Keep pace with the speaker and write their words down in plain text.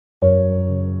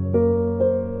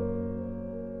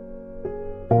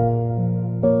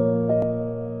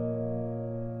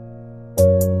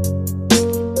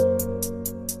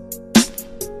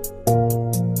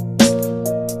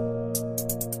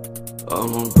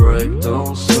break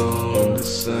down soon, in the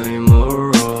same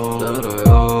room that I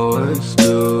always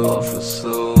do. I feel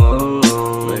so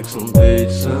alone, make some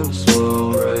beats and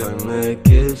slow. Pray I make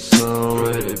it sound,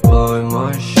 pray they buy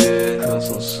my shit, cause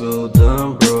I'm so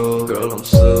damn broke. Girl, I'm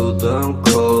so damn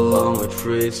cold, I might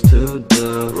freeze to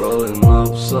death. Rolling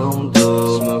up some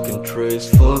dough, smoking trees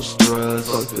for stress.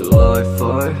 Fuck the life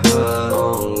I had, I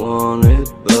don't want it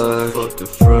back. Fuck the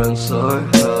friends I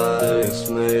had, they just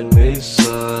made me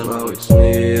sad. Now it's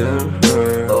me and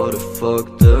her, how the fuck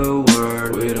the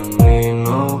word. We don't mean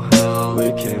no hell, we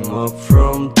came up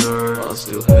from dirt. I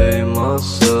still hate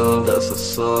myself, that's a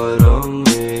side of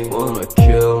me. Wanna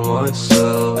kill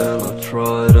myself, and I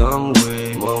tried, I'm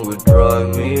weak. Mom would drive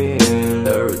me in,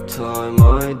 every time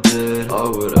I did I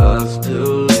would ask to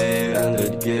leave, and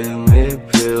they'd give me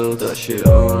pills, that shit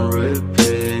on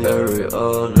repeat. Every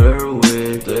other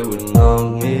week they would knock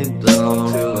me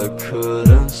down till I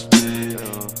couldn't speak.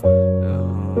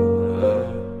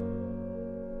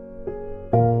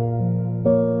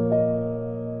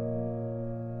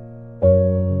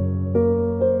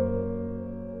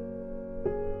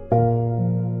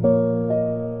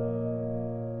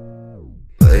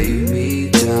 Lay me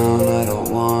down, I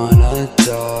don't wanna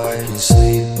die. Can't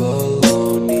sleep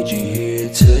alone, need you here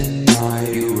tonight.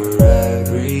 You were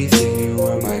everything, you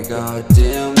were my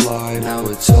goddamn life. Now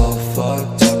it's all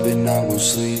fucked up and I won't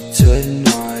sleep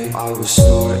tonight. I was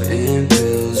snorting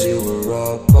pills, you were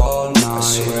up all night. I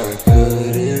swear I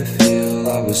couldn't feel,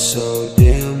 I was so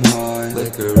damn high.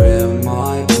 Liquor in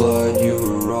my blood, you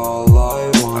were all I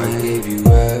want. I gave you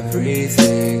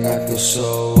everything, I feel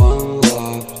so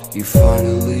unloved. You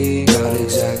finally got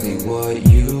exactly what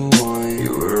you want.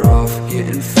 You were off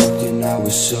getting fucked and I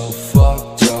was so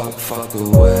fucked up. Fuck the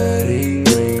wedding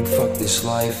ring, fuck this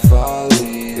life I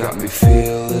lead. Got me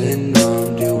feeling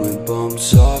numb, doing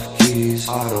bumps off keys.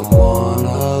 I don't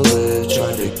wanna live,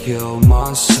 tried to kill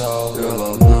myself. Girl,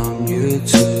 I'll numb you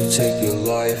too, take your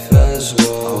life as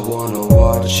well. I wanna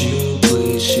watch you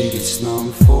bleed, she gets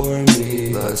numb for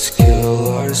me. Let's kill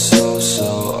ourselves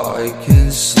so I can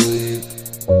sleep.